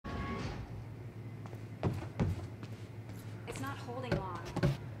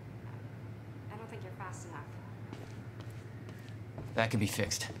That can be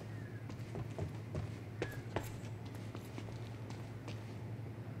fixed.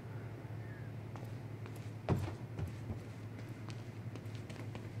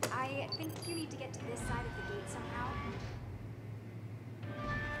 I think you need to get to this side of the gate somehow.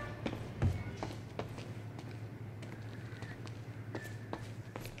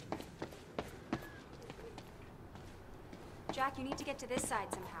 Jack, you need to get to this side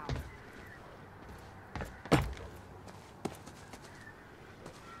somehow.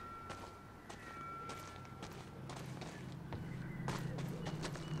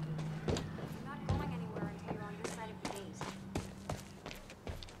 You're not going anywhere until you're on this side of the gate.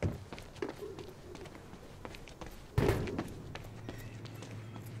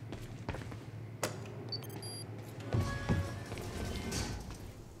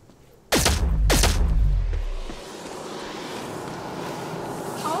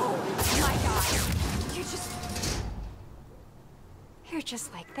 You're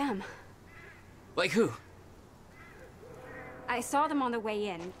just like them. Like who? I saw them on the way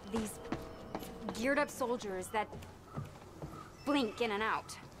in. These geared up soldiers that blink in and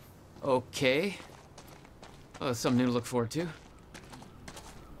out. Okay. Well, something new to look forward to. You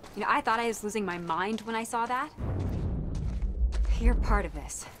know, I thought I was losing my mind when I saw that. You're part of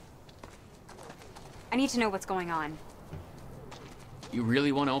this. I need to know what's going on. You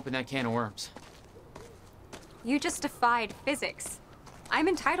really want to open that can of worms? You just defied physics. I'm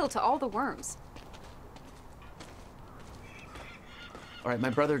entitled to all the worms. All right, my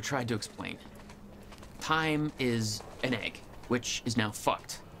brother tried to explain. Time is an egg, which is now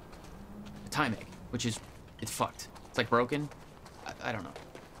fucked. A time egg, which is, it's fucked. It's like broken. I don't know.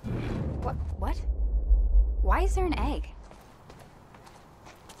 What? Why is there an egg?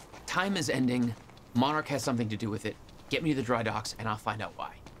 Time is ending. Monarch has something to do with it. Get me to the dry docks and I'll find out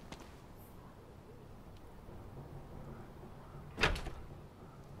why.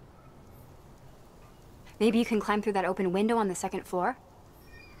 Maybe you can climb through that open window on the second floor?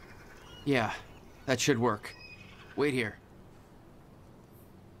 Yeah, that should work. Wait here.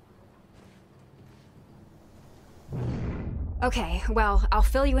 Okay, well, I'll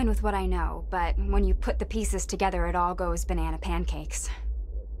fill you in with what I know, but when you put the pieces together, it all goes banana pancakes.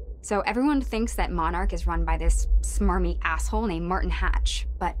 So everyone thinks that Monarch is run by this smarmy asshole named Martin Hatch,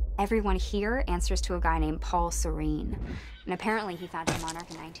 but everyone here answers to a guy named Paul Serene. And apparently he founded Monarch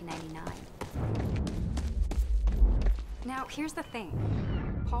in 1999. Now, here's the thing.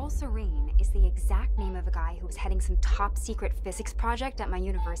 Paul Serene is the exact name of a guy who was heading some top secret physics project at my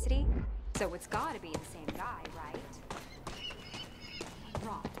university. So it's gotta be the same guy, right?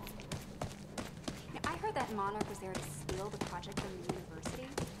 Wrong. Now, I heard that Monarch was there to steal the project from the university.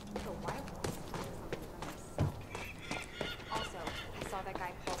 So why would he steal something from himself? Also, I saw that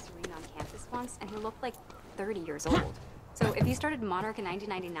guy Paul Serene on campus once, and he looked like 30 years old. So if he started Monarch in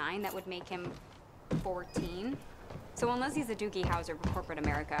 1999, that would make him 14. So unless he's a Doogie Howser of corporate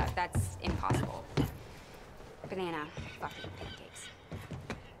America, that's impossible. Banana fucking pancakes.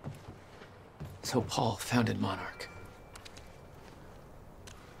 So Paul founded Monarch.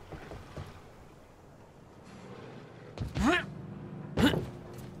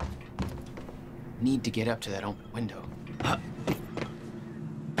 Need to get up to that open window.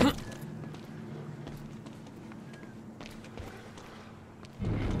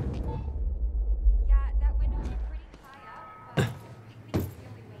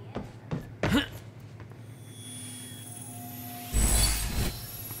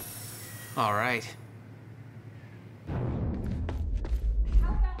 All right. How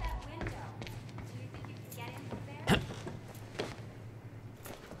about that window? Do you think you can get in from there?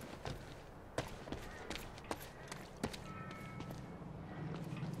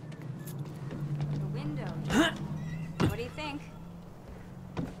 The window, Jack. What do you think?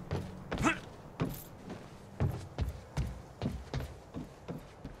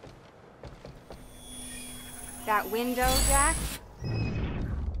 That window, Jack?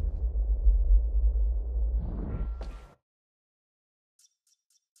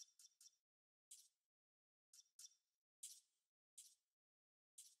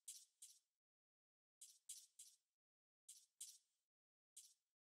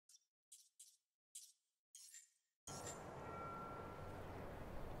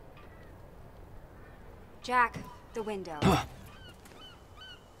 Jack, the window.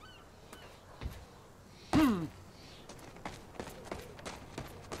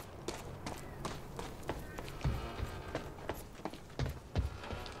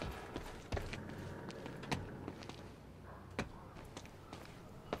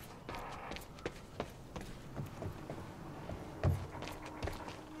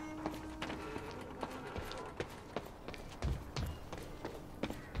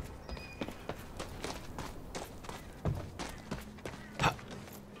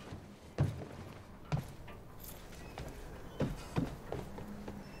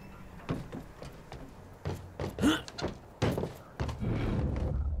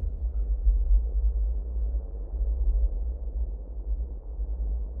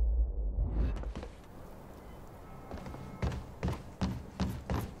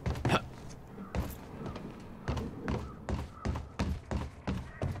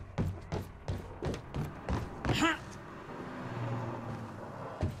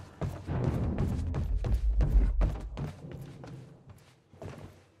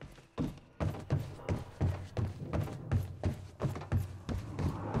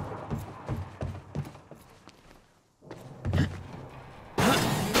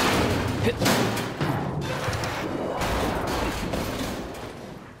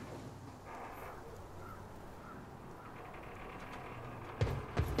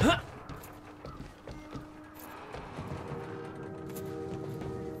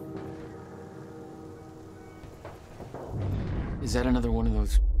 Is that another one of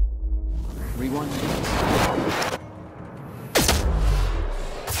those rewind things?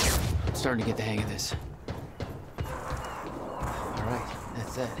 I'm starting to get the hang of this. All right,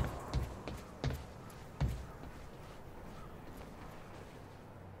 that's that.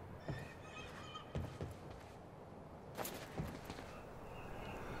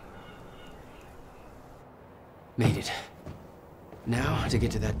 Made it. Now to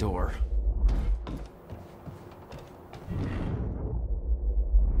get to that door.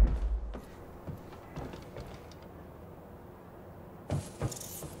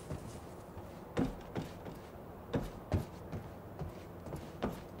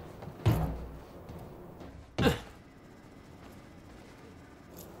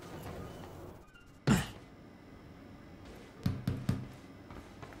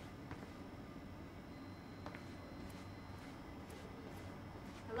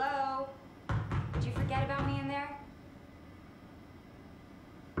 Hello? Did you forget about me in there?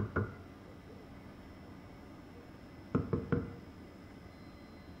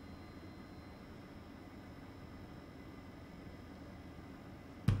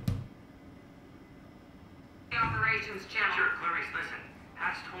 Operations channel. Sure, Clarice, listen.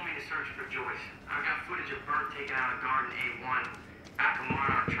 Hatch told me to search for Joyce. I've got footage of Bert taken out of Garden A1. After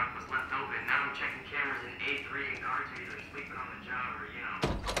Monarch truck was left open. Now I'm checking cameras in A3 and guards are either sleeping on the job or, you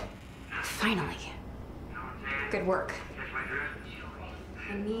know. Finally. You know what I'm saying? Good work. Catch my drift?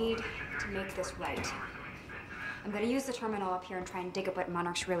 I need to make this right. I'm gonna use the terminal up here and try and dig up what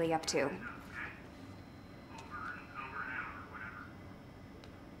Monarch's really up to.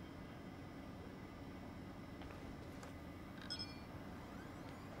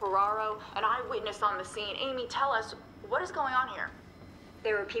 Ferraro, an eyewitness on the scene. Amy, tell us, what is going on here?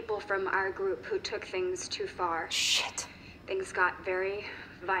 There were people from our group who took things too far. Shit. Things got very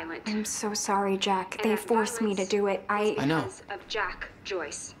violent. I'm so sorry, Jack. They forced me to do it. I know. Because of Jack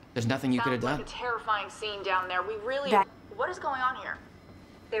Joyce. There's nothing you could have Sounds done. like a terrifying scene down there. We really... What is going on here?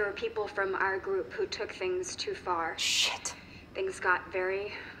 There were people from our group who took things too far. Shit. Things got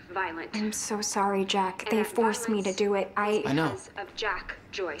very violent. I'm so sorry, Jack. They forced me to do it. I know. Because of Jack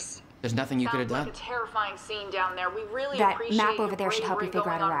Joyce. There's nothing you could have done. Sounds like a terrifying scene down there. We really That appreciate map over your there should help you bravery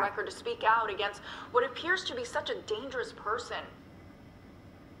figure out going a on route. record to speak out against what appears to be such a dangerous person.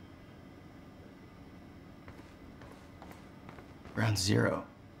 Ground Zero.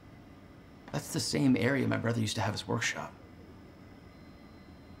 That's the same area my brother used to have his workshop.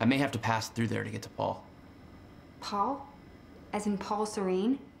 I may have to pass through there to get to Paul. Paul? As in Paul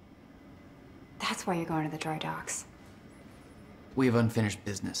Serene? That's why you're going to the dry docks. We have unfinished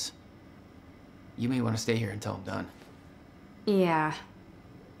business. You may want to stay here until I'm done. Yeah.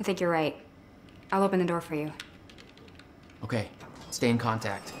 I think you're right. I'll open the door for you. Okay, stay in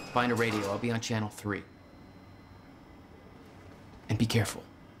contact. Find a radio. I'll be on channel 3. And be careful.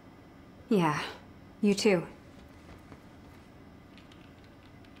 Yeah. You too.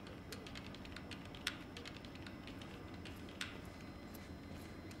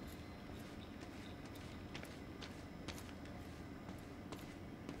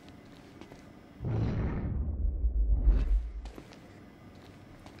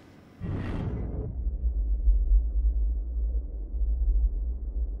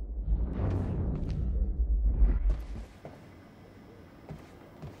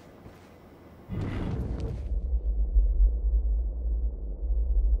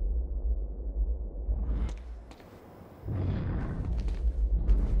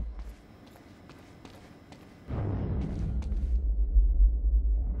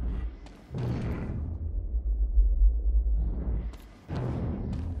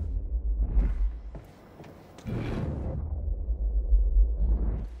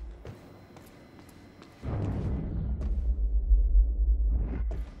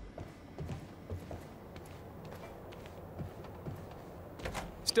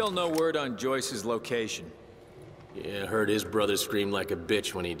 Still no word on Joyce's location. Yeah, heard his brother scream like a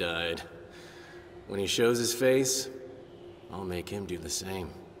bitch when he died. When he shows his face, I'll make him do the same.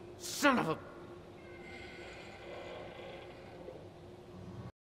 Son of a...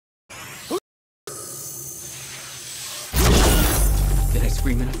 Did I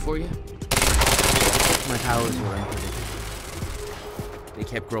scream enough for you? My powers were unpredictable. They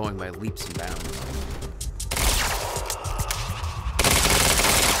kept growing by leaps and bounds.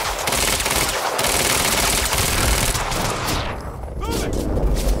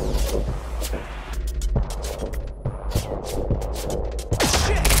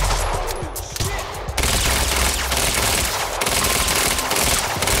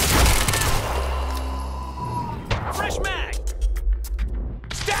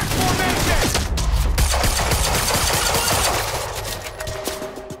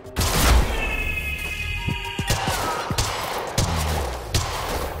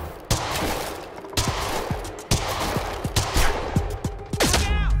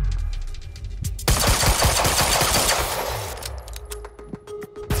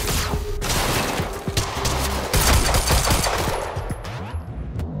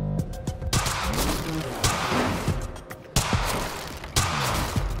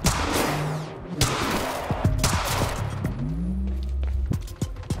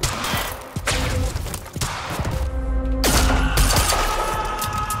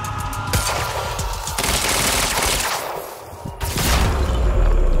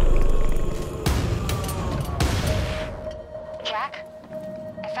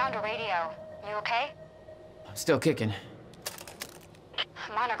 the radio. You okay? I'm still kicking.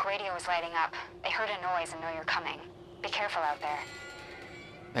 Monarch radio is lighting up. They heard a noise and know you're coming. Be careful out there.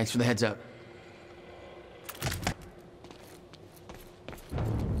 Thanks for the heads up.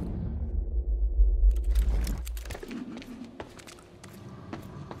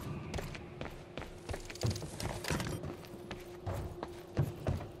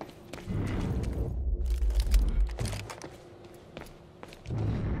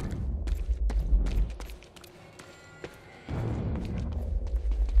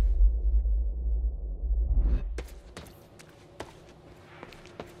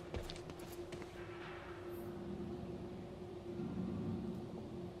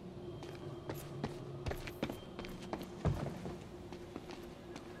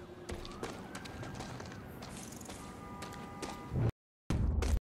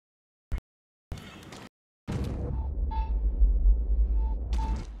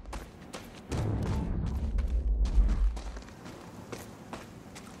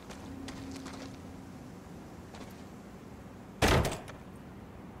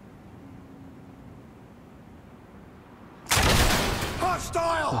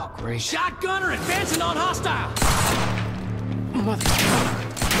 Hostile! Oh, great. Shotgunner advancing on hostile! Motherfucker.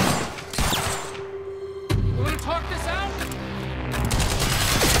 You wanna talk this out?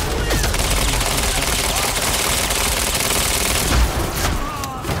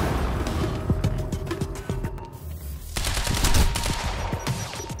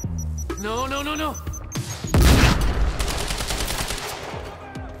 No, no, no, no.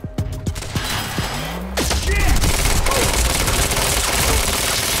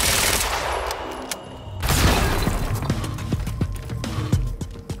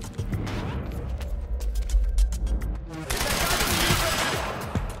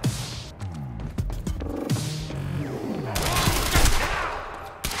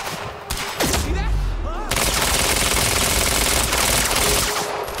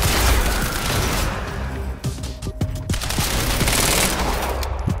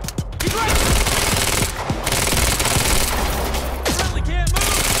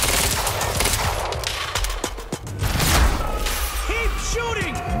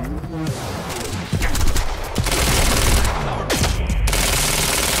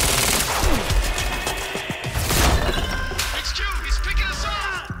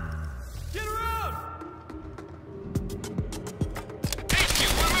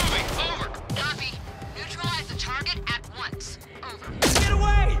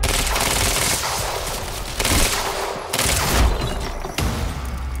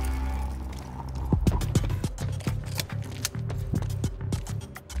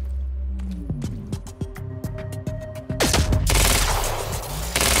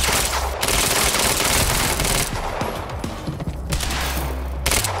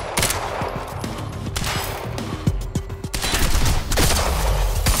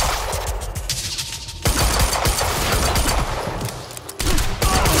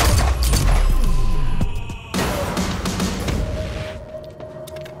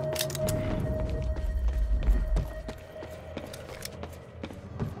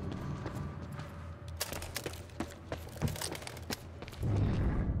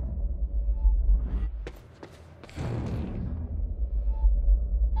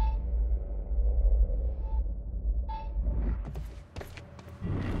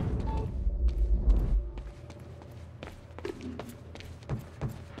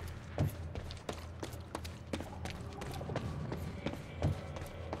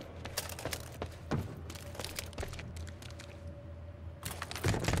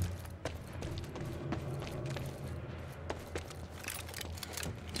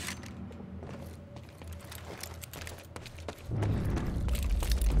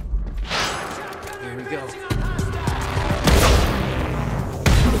 Here we go.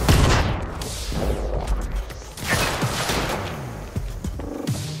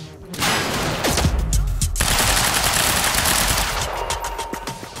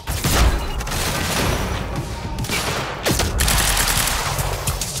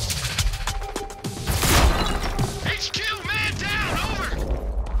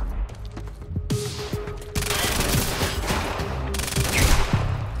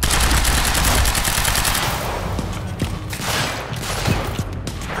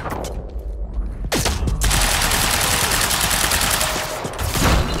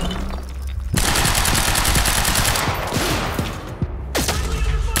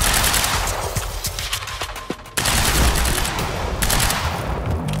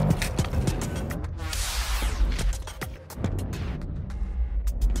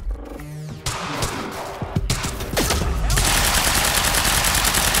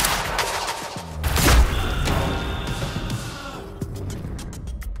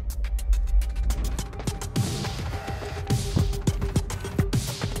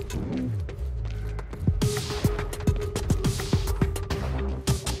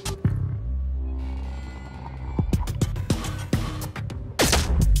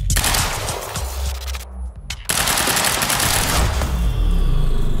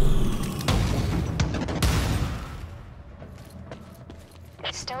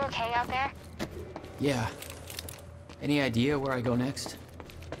 out there? Yeah. Any idea where I go next?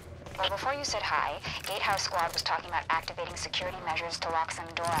 Well, before you said hi, Gatehouse Squad was talking about activating security measures to lock some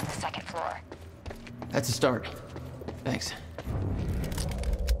door on the second floor. That's a start. Thanks.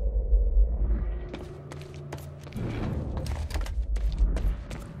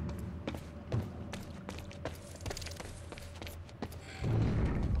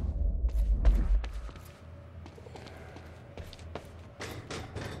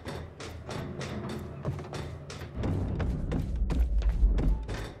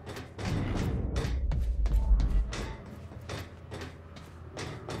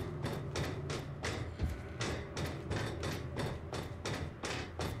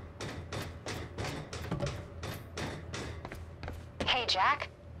 Hey, Jack.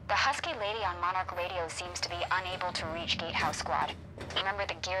 The husky lady on Monarch Radio seems to be unable to reach Gatehouse Squad. Remember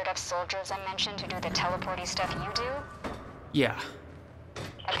the geared-up soldiers I mentioned who do the teleporty stuff you do? Yeah.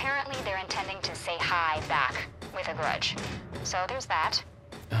 Apparently they're intending to say hi back, with a grudge. So there's that.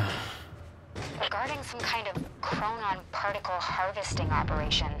 Regarding some kind of chronon particle harvesting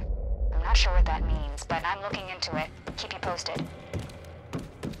operation. I'm not sure what that means, but I'm looking into it. Keep you posted.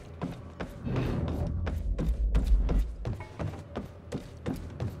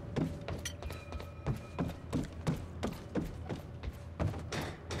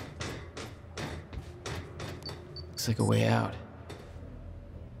 Looks like a way out.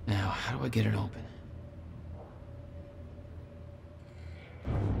 Now, how do I get it open?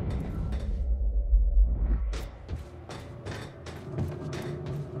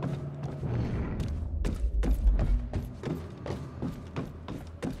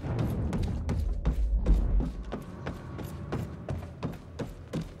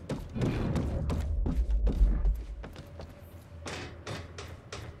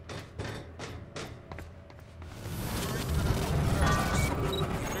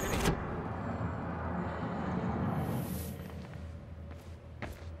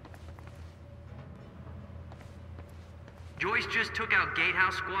 Joyce just took out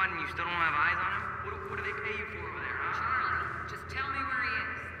Gatehouse Squad and you still don't have eyes on him? What do they pay you for over there, huh? Charlie, just tell me where he is.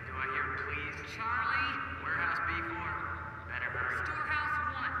 Do I hear please? Charlie? Warehouse B4. Better hurry. Storehouse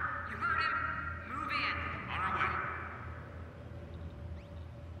 1. You heard him? Move in. On our way.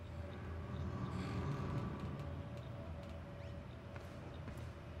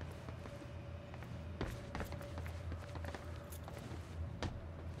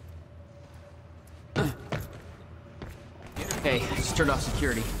 Hey, just turned off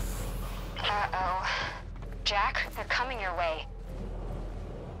security. Uh-oh. Jack, they're coming your way.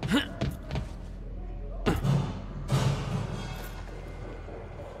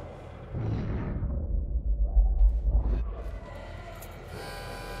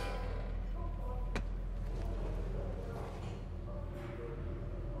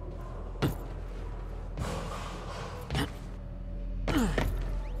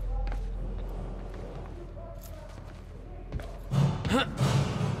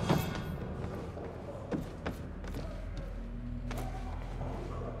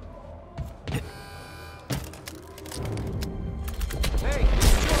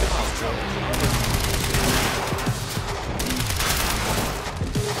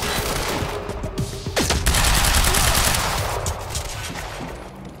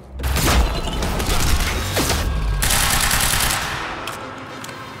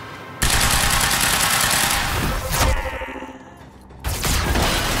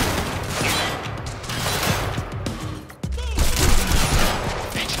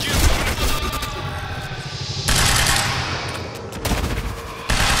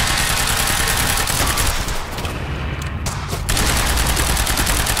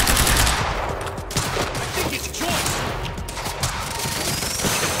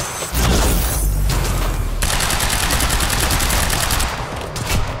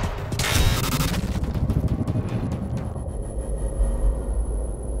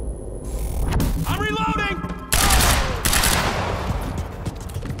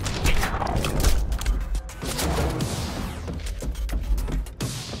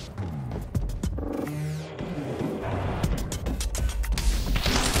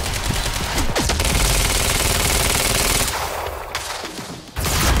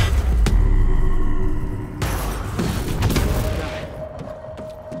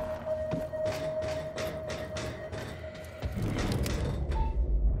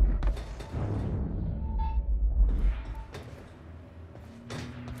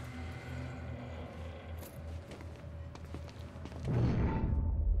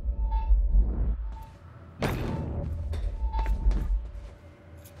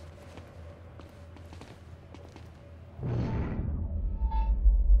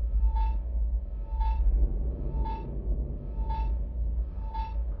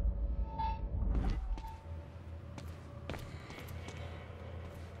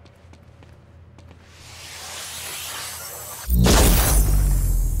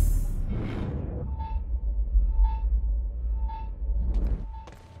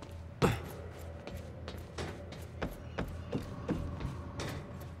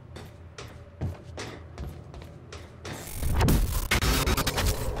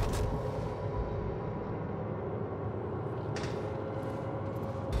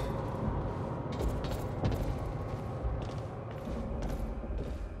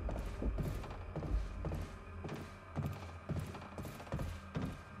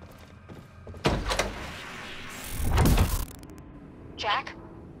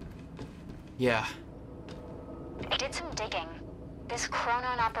 Yeah. I did some digging. This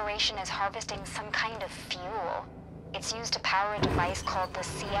Chronon operation is harvesting some kind of fuel. It's used to power a device called the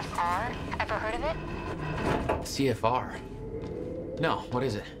CFR. Ever heard of it? CFR? No, what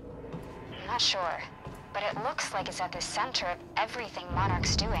is it? I'm not sure, but it looks like it's at the center of everything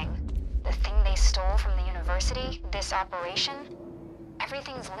Monarch's doing. The thing they stole from the university, this operation,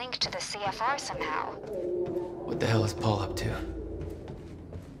 everything's linked to the CFR somehow. What the hell is Paul up to?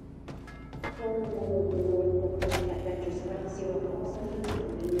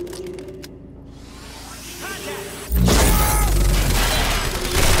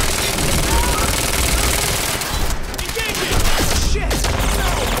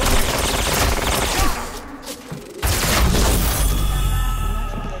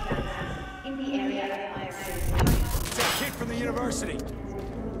 University.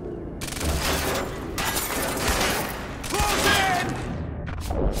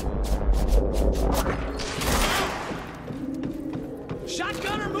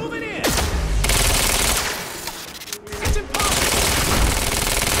 Shotgunner moving in. It's impossible.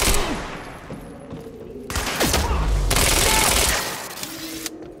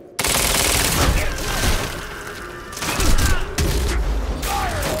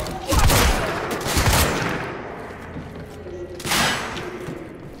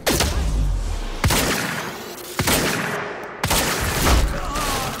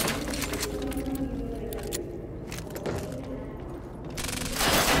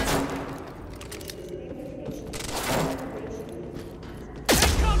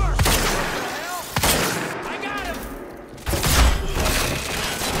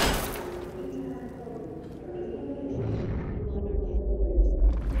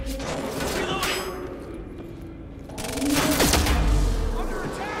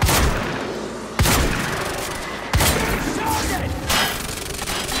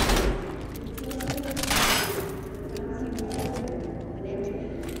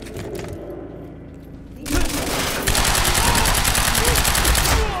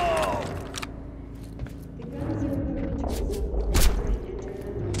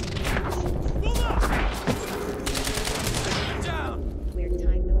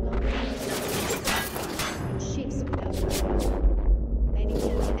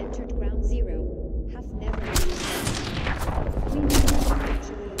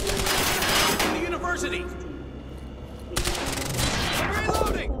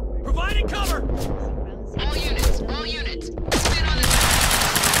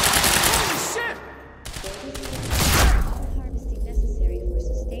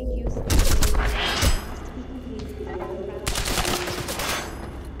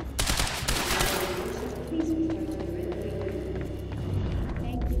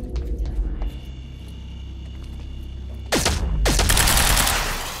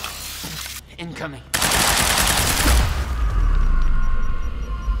 Incoming.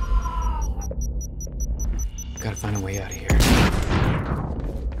 Gotta find a way out of here.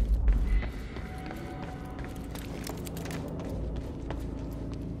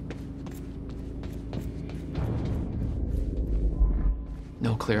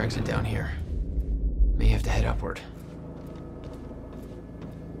 No clear exit down here. May have to head upward.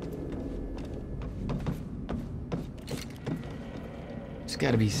 There's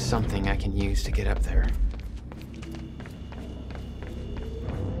gotta be something I can use to get up there.